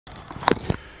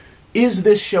Is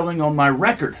this showing on my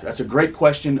record? That's a great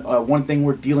question. One thing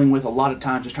we're dealing with a lot of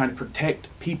times is trying to protect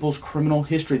people's criminal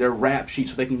history, their rap sheet,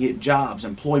 so they can get jobs,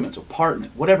 employments,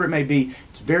 apartment, whatever it may be.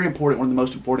 It's very important, one of the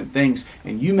most important things,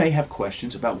 and you may have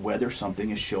questions about whether something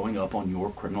is showing up on your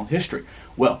criminal history.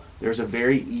 Well, there's a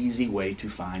very easy way to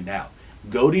find out.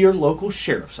 Go to your local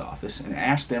sheriff's office and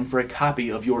ask them for a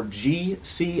copy of your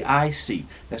GCIC.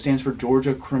 That stands for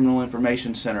Georgia Criminal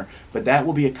Information Center, but that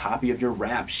will be a copy of your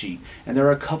rap sheet. And there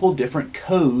are a couple different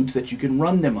codes that you can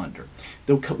run them under.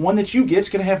 The one that you get is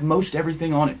going to have most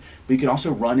everything on it, but you can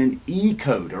also run an E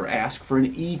code or ask for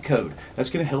an E code.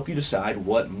 That's going to help you decide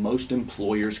what most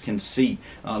employers can see.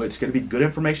 It's going to be good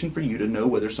information for you to know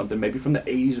whether something maybe from the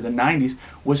 80s or the 90s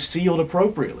was sealed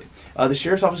appropriately. The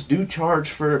sheriff's office do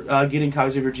charge for getting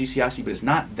copies of your GCIC, but it's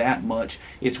not that much.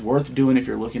 It's worth doing if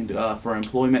you're looking for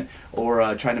employment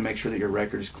or trying to make sure that your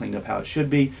record is cleaned up how it should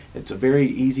be. It's a very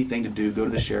easy thing to do. Go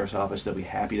to the sheriff's office. They'll be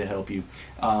happy to help you.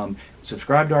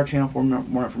 Subscribe to our channel for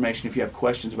more information. If you have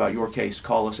questions about your case,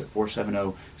 call us at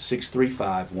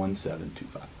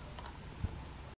 470-635-1725.